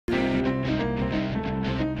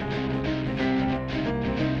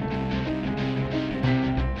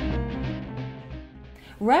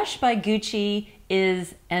Rush by Gucci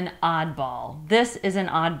is an oddball. This is an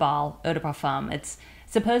oddball eau de parfum. It's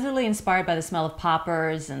supposedly inspired by the smell of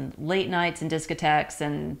poppers and late nights in discotheques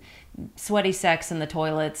and sweaty sex in the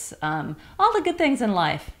toilets. All the good things in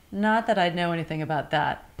life. Not that I know anything about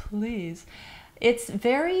that. Please. It's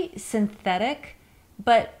very synthetic,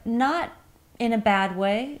 but not in a bad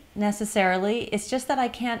way necessarily. It's just that I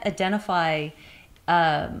can't identify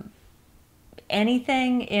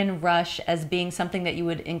anything in Rush as being something that you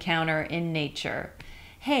would encounter in nature.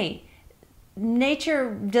 Hey,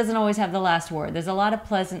 nature doesn't always have the last word. There's a lot of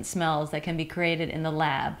pleasant smells that can be created in the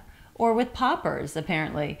lab or with poppers,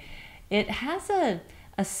 apparently. It has a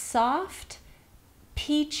soft,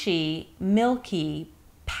 peachy, milky,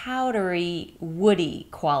 powdery, woody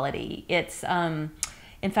quality. It's,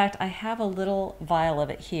 in fact, I have a little vial of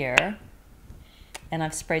it here, and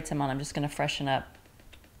I've sprayed some on. I'm just going to freshen up.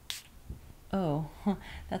 Oh,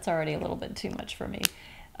 that's already a little bit too much for me.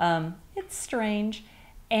 It's strange.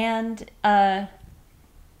 And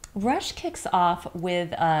Rush kicks off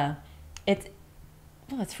with, it's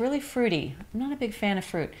really fruity. I'm not a big fan of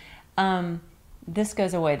fruit. This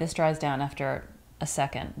goes away. This dries down after a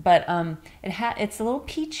second. But it's a little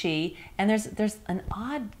peachy, and there's an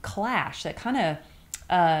odd clash that kind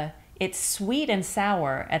of, it's sweet and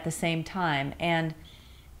sour at the same time. And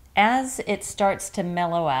as it starts to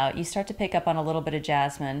mellow out, you start to pick up on a little bit of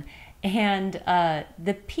jasmine, and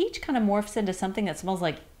the peach kind of morphs into something that smells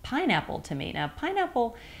like pineapple to me. Now,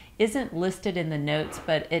 pineapple isn't listed in the notes,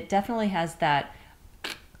 but it definitely has that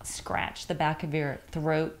scratch the back of your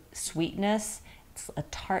throat sweetness. It's a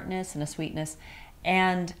tartness and a sweetness,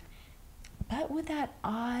 but with that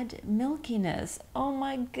odd milkiness. Oh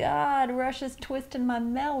my God, Rush is twisting my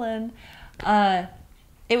melon.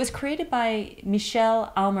 It was created by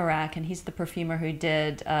Michel Almerac, and he's the perfumer who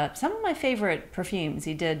did some of my favorite perfumes.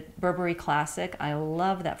 He did Burberry Classic. I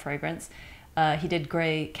love that fragrance. He did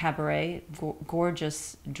Grès Cabaret,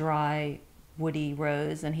 gorgeous, dry, woody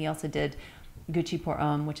rose. And he also did Gucci pour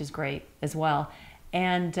Homme, which is great as well.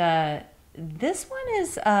 And this one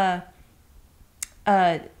is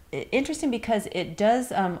interesting because it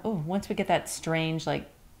does, once we get that strange, like,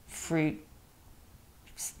 fruit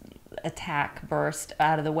attack burst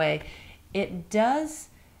out of the way, it does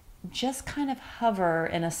just kind of hover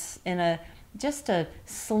in a just a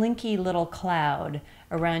slinky little cloud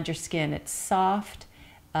around your skin. It's soft,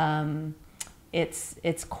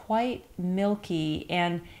 it's quite milky,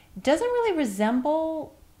 and doesn't really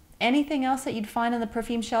resemble anything else that you'd find on the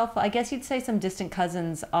perfume shelf. I guess you'd say some distant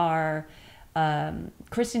cousins are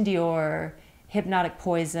Christian Dior Hypnotic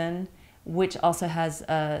Poison, which also has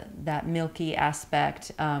that milky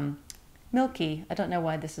aspect. Milky, I don't know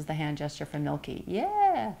why this is the hand gesture for milky.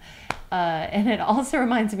 Yeah. And it also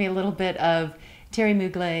reminds me a little bit of Thierry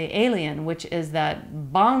Mugler Alien, which is that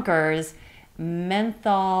bonkers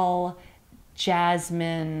menthol,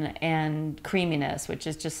 jasmine, and creaminess, which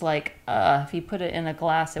is just like, if you put it in a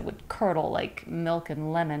glass, it would curdle like milk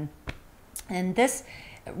and lemon. And this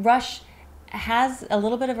Rush has a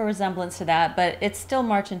little bit of a resemblance to that, but it's still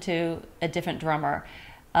marching to a different drummer.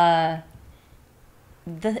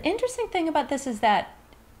 The interesting thing about this is that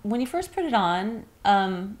when you first put it on,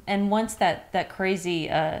 and once that crazy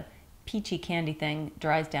peachy candy thing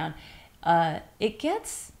dries down,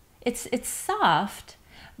 it's soft,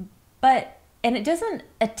 and it doesn't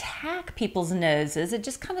attack people's noses. It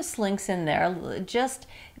just kind of slinks in there. It just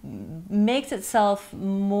makes itself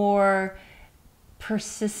more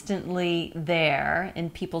persistently there in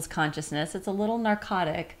people's consciousness. It's a little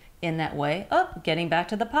narcotic in that way. Oh, getting back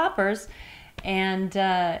to the poppers. And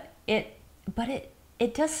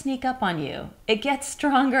it does sneak up on you. It gets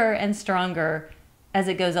stronger and stronger as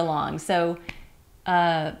it goes along. So,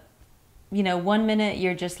 1 minute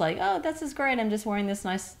you're just like, oh, this is great. I'm just wearing this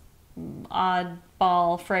nice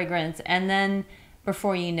oddball fragrance. And then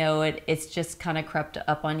before you know it, it's just kind of crept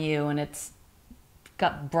up on you, and it's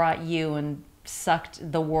brought you and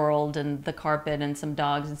sucked the world and the carpet and some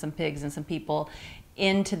dogs and some pigs and some people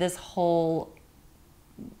into this whole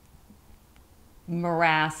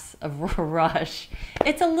morass of Rush.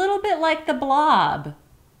 It's a little bit like The Blob,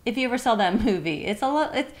 if you ever saw that movie. It's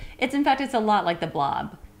in fact a lot like The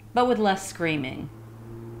Blob, but with less screaming,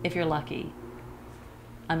 if you're lucky.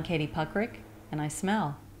 I'm Katie Puckrik, and I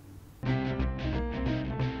smell.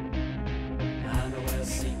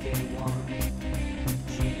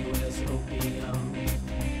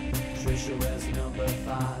 Trisha wears number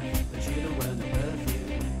 5, but you don't wear the